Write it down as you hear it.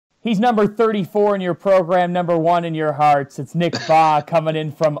He's number 34 in your program, number 1 in your hearts. It's Nick Bahe coming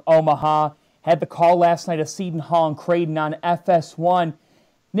in from Omaha. Had the call last night of Seton Hall and Creighton on FS1.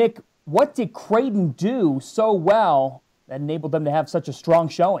 Nick, what did Creighton do so well that enabled them to have such a strong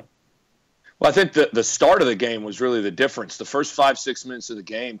showing? Well, I think the start of the game was really the difference. The first 5-6 minutes of the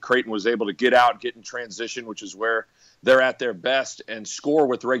game, Creighton was able to get out, get in transition, which is where they're at their best, and score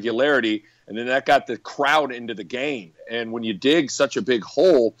with regularity. And then that got the crowd into the game. And when you dig such a big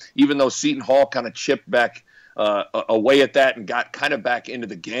hole, even though Seton Hall kind of chipped back away at that and got kind of back into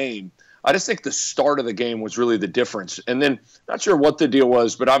the game, I just think the start of the game was really the difference. And then, not sure what the deal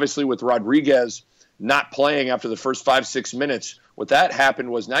was, but obviously with Rodriguez not playing after the first 5-6 minutes, what that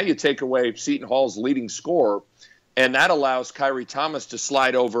happened was now you take away Seton Hall's leading scorer, and that allows Kyrie Thomas to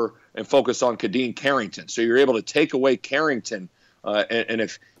slide over and focus on Kadeen Carrington. So you're able to take away Carrington, and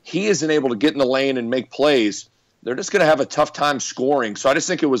if he isn't able to get in the lane and make plays, they're just going to have a tough time scoring. So I just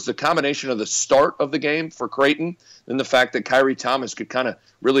think it was the combination of the start of the game for Creighton and the fact that Kyrie Thomas could kind of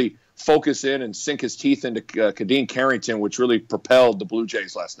really focus in and sink his teeth into Kadeen Carrington, which really propelled the Blue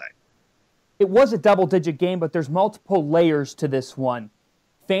Jays last night. It was a double-digit game, but there's multiple layers to this one.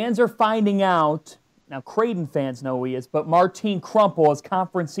 Fans are finding out, now Creighton fans know who he is, but Martin Crumple, as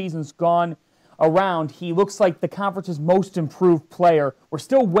conference season's gone around, he looks like the conference's most improved player. We're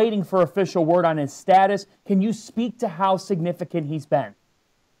still waiting for official word on his status. Can you speak to how significant he's been?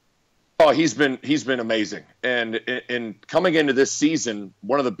 Oh, he's been amazing. And in coming into this season,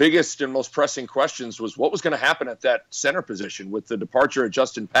 one of the biggest and most pressing questions was what was going to happen at that center position with the departure of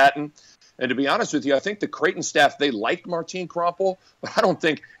Justin Patton. And to be honest with you, I think the Creighton staff, they liked Martin Crumple, but I don't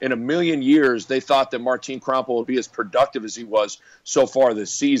think in a million years they thought that Martin Crumple would be as productive as he was so far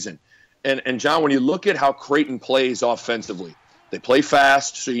this season. And John, when you look at how Creighton plays offensively, they play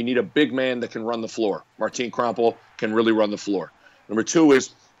fast, so you need a big man that can run the floor. Martin Crumple can really run the floor. Number two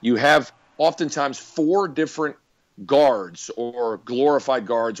is you have oftentimes 4 different guards or glorified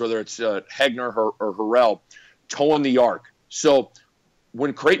guards, whether it's Hegner or Harrell, towing the arc. So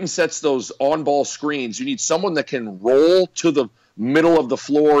when Creighton sets those on-ball screens, you need someone that can roll to the middle of the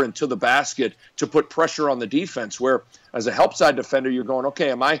floor and to the basket to put pressure on the defense, where as a help side defender, you're going, okay,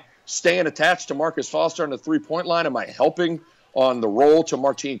 am I staying attached to Marcus Foster on the three-point line? Am I helping on the roll to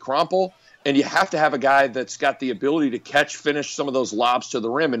Martin Crumple? And you have to have a guy that's got the ability to finish some of those lobs to the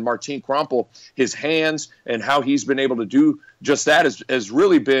rim. And Martin Crumple, his hands and how he's been able to do just that has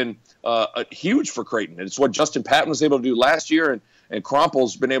really been huge for Creighton. And it's what Justin Patton was able to do last year, and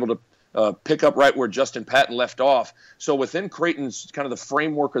Crumple's been able to pick up right where Justin Patton left off. So within Creighton's kind of the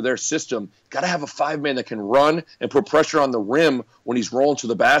framework of their system, got to have a 5-man that can run and put pressure on the rim when he's rolling to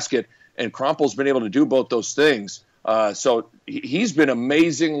the basket. And Crumple's been able to do both those things. So he's been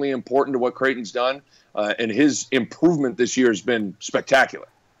amazingly important to what Creighton's done, and his improvement this year has been spectacular.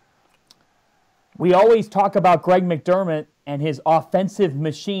 We always talk about Greg McDermott and his offensive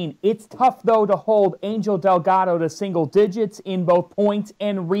machine. It's tough, though, to hold Angel Delgado to single digits in both points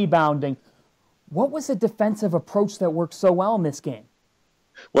and rebounding. What was the defensive approach that worked so well in this game?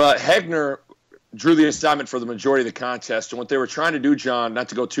 Well, Hegner drew the assignment for the majority of the contest, and what they were trying to do, John, not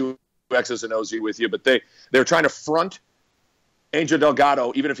to go too X's and O's with you, but they were trying to front Angel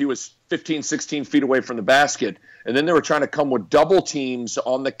Delgado, even if he was 15, 16 feet away from the basket, and then they were trying to come with double teams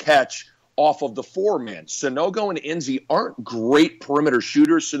on the catch off of the 4-man. Sonogo and Enzi aren't great perimeter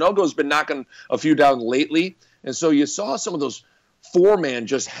shooters. Sonogo's been knocking a few down lately, and so you saw some of those 4-man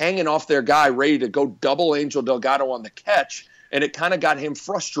just hanging off their guy, ready to go double Angel Delgado on the catch, and it kind of got him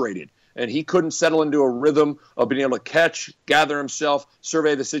frustrated. And he couldn't settle into a rhythm of being able to catch, gather himself,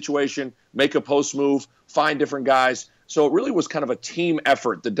 survey the situation, make a post move, find different guys. So it really was kind of a team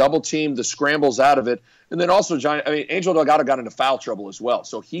effort, the double team, the scrambles out of it. And then also, John, Angel Delgado got into foul trouble as well.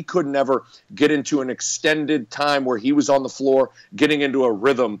 So he could never get into an extended time where he was on the floor, getting into a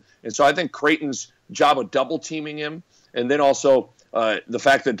rhythm. And so I think Creighton's job of double teaming him, and then also the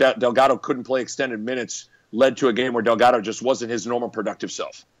fact that Delgado couldn't play extended minutes led to a game where Delgado just wasn't his normal productive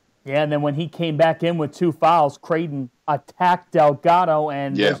self. Yeah, and then when he came back in with 2 fouls, Creighton attacked Delgado,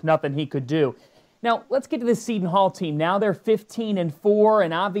 and there's nothing he could do. Now, let's get to the Seton Hall team. Now they're 15-4,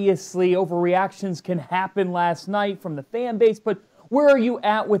 and obviously overreactions can happen last night from the fan base, but where are you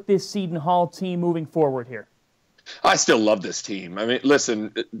at with this Seton Hall team moving forward here? I still love this team. I mean,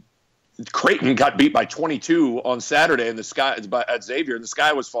 listen, Creighton got beat by 22 on Saturday in the sky at Xavier, and the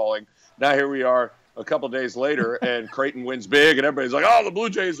sky was falling. Now here we are a couple days later, and Creighton wins big, and everybody's like, oh, the Blue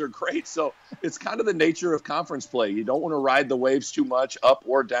Jays are great. So it's kind of the nature of conference play. You don't want to ride the waves too much, up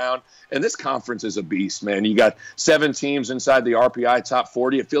or down. And this conference is a beast, man. You got 7 teams inside the RPI top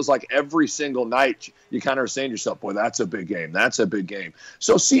 40. It feels like every single night you kind of are saying to yourself, boy, that's a big game. That's a big game.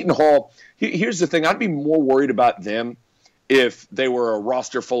 So Seton Hall, here's the thing. I'd be more worried about them if they were a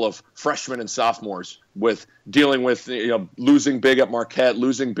roster full of freshmen and sophomores with dealing with losing big at Marquette,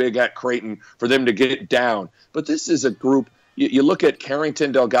 losing big at Creighton for them to get down. But this is a group, you look at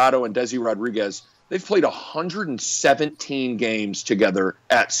Carrington, Delgado, and Desi Rodriguez, they've played 117 games together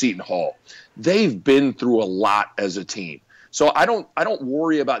at Seton Hall. They've been through a lot as a team. So I don't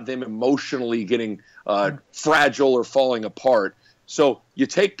worry about them emotionally getting fragile or falling apart. So you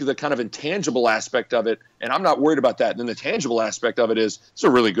take the kind of intangible aspect of it, and I'm not worried about that. And then the tangible aspect of it is it's a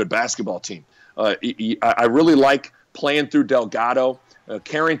really good basketball team. I really like playing through Delgado.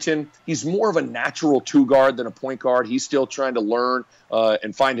 Carrington, he's more of a natural 2-guard than a point guard. He's still trying to learn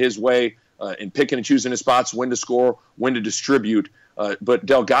and find his way in picking and choosing his spots, when to score, when to distribute. But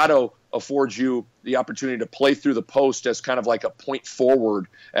Delgado affords you the opportunity to play through the post as kind of like a point forward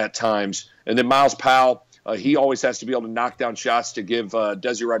at times. And then Miles Powell, he always has to be able to knock down shots to give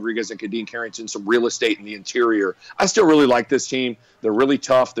Desi Rodriguez and Kadeem Carrington some real estate in the interior. I still really like this team. They're really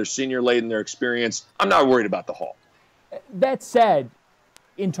tough. They're senior-laden, they're experienced. I'm not worried about the Hall. That said,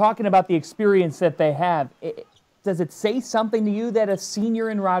 in talking about the experience that they have, does it say something to you that a senior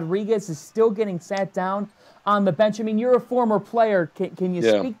in Rodriguez is still getting sat down on the bench? I mean, you're a former player. Can you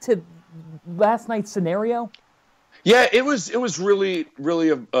speak to last night's scenario? Yeah, it was really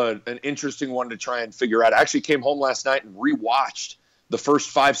an interesting one to try and figure out. I actually came home last night and rewatched the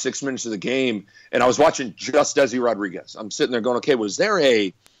first 5-6 minutes of the game, and I was watching just Desi Rodriguez. I'm sitting there going, okay, was there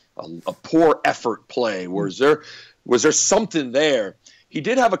a poor effort play? Was there something there? He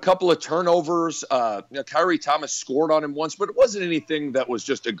did have a couple of turnovers. Kyrie Thomas scored on him once, but it wasn't anything that was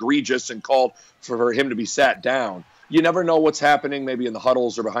just egregious and called for him to be sat down. You never know what's happening, maybe in the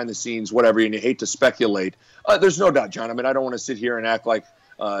huddles or behind the scenes, whatever, and you hate to speculate. There's no doubt, John. I mean, I don't want to sit here and act like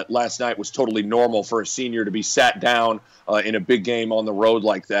last night was totally normal for a senior to be sat down in a big game on the road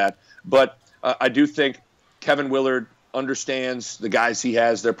like that. But I do think Kevin Willard understands the guys he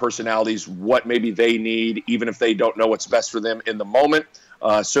has, their personalities, what maybe they need, even if they don't know what's best for them in the moment.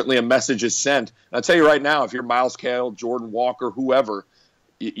 Certainly a message is sent. And I'll tell you right now, if you're Miles Cale, Jordan Walker, whoever,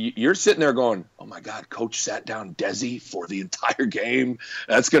 you're sitting there going, oh, my God, Coach sat down Desi for the entire game.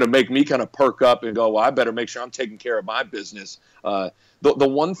 That's going to make me kind of perk up and go, well, I better make sure I'm taking care of my business. The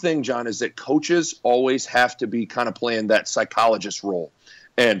one thing, John, is that coaches always have to be kind of playing that psychologist role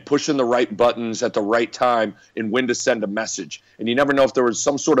and pushing the right buttons at the right time and when to send a message. And you never know if there was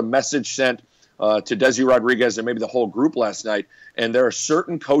some sort of message sent to Desi Rodriguez and maybe the whole group last night. And there are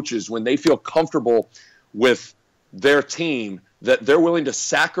certain coaches, when they feel comfortable with their team, that they're willing to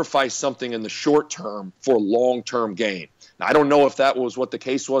sacrifice something in the short term for long-term gain. Now, I don't know if that was what the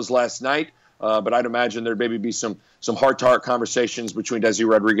case was last night, but I'd imagine there'd maybe be some heart-to-heart conversations between Desi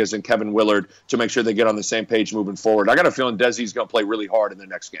Rodriguez and Kevin Willard to make sure they get on the same page moving forward. I got a feeling Desi's going to play really hard in the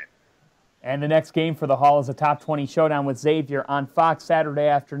next game. And the next game for the Hall is a top 20 showdown with Xavier on Fox Saturday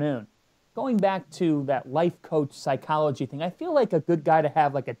afternoon. Going back to that life coach psychology thing, I feel like a good guy to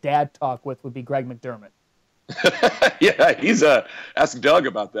have like a dad talk with would be Greg McDermott. Yeah, ask Doug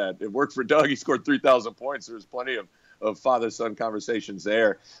about that. It worked for Doug. He scored 3,000 points. There was plenty of father-son conversations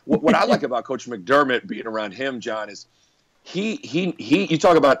there. What I like about Coach McDermott being around him, John, is he you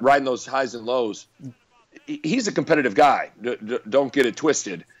talk about riding those highs and lows. He's a competitive guy. Don't get it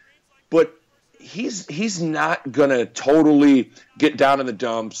twisted. But he's not going to totally get down in the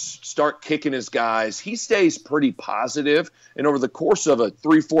dumps, start kicking his guys. He stays pretty positive. And over the course of a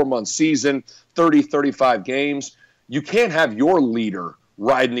 3-4 month season, 30, 35 games, you can't have your leader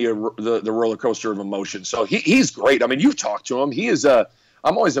riding the roller coaster of emotion. So he's great. I mean, you've talked to him. He is I'm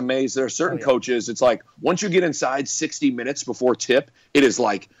always amazed. There are certain coaches, it's like once you get inside 60 minutes before tip, it is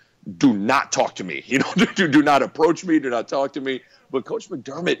like, do not talk to me. Do not approach me. Do not talk to me. But Coach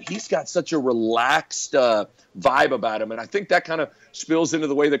McDermott, he's got such a relaxed vibe about him. And I think that kind of spills into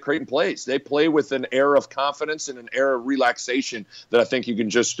the way that Creighton plays. They play with an air of confidence and an air of relaxation that I think you can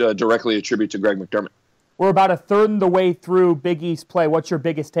just directly attribute to Greg McDermott. We're about a third of the way through Big East play. What's your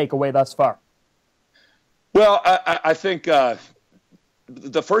biggest takeaway thus far? Well, I think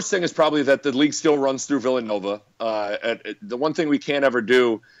the first thing is probably that the league still runs through Villanova. The one thing we can't ever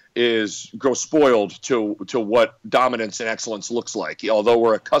do is grow spoiled to what dominance and excellence looks like. Although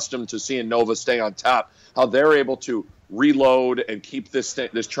we're accustomed to seeing Nova stay on top, how they're able to reload and keep this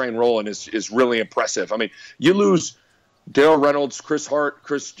train rolling is really impressive. I mean, you lose Darryl Reynolds, Chris Hart,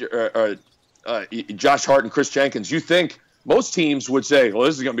 Josh Hart and Chris Jenkins, you think most teams would say, well,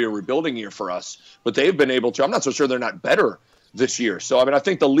 this is going to be a rebuilding year for us. But they've been able to. I'm not so sure they're not better this year. So, I mean, I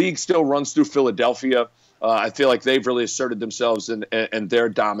think the league still runs through Philadelphia. I feel like they've really asserted themselves and their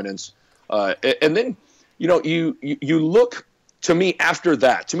dominance. And then, you look to me after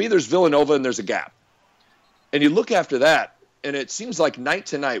that. To me, there's Villanova and there's a gap. And you look after that, and it seems like night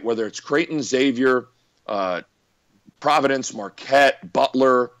to night, whether it's Creighton, Xavier, Providence, Marquette,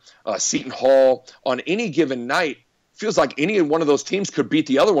 Butler, Seton Hall, on any given night, feels like any one of those teams could beat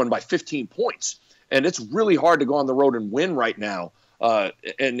the other one by 15 points. And it's really hard to go on the road and win right now.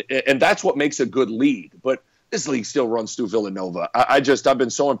 And that's what makes a good league. But this league still runs through Villanova. I've been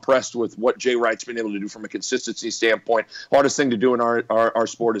so impressed with what Jay Wright's been able to do from a consistency standpoint. Hardest thing to do in our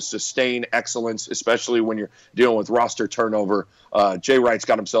sport is sustain excellence, especially when you're dealing with roster turnover. Jay Wright's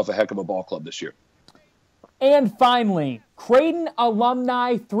got himself a heck of a ball club this year. And finally, Creighton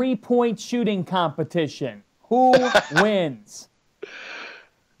alumni three-point shooting competition. Who wins?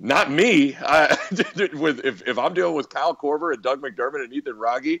 Not me. If I'm dealing with Kyle Korver and Doug McDermott and Ethan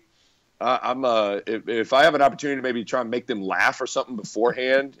Wragge, if I have an opportunity to maybe try and make them laugh or something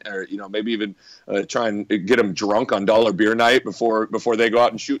beforehand, or maybe even try and get them drunk on dollar beer night before they go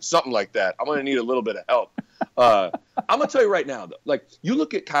out and shoot, something like that, I'm going to need a little bit of help. I'm going to tell you right now, though, like, you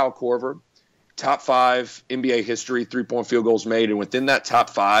look at Kyle Korver, top 5 NBA history, 3-point field goals made, and within that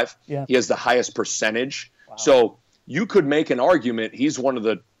top 5, he has the highest percentage. Wow. So you could make an argument he's one of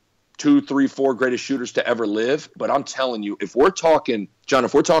the 2, 3, 4 greatest shooters to ever live. But I'm telling you, if we're talking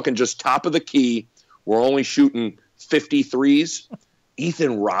just top of the key, we're only shooting 53s.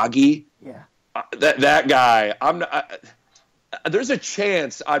 Ethan Wragge, that guy. There's a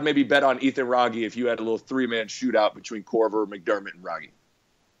chance I'd maybe bet on Ethan Wragge if you had a little 3-man shootout between Korver, McDermott, and Wragge.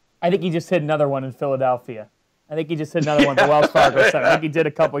 I think he just hit another one in Philadelphia. I think he just hit another one at the Wells Fargo Center. I think he did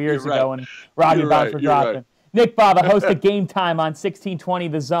a couple years ago, and Wragge bound for dropping. Right. Nick Bava, host of Game Time on 1620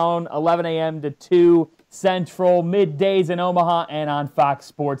 The Zone, 11 a.m. to 2 Central, middays in Omaha, and on Fox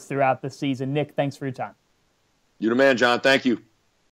Sports throughout the season. Nick, thanks for your time. You're the man, John. Thank you.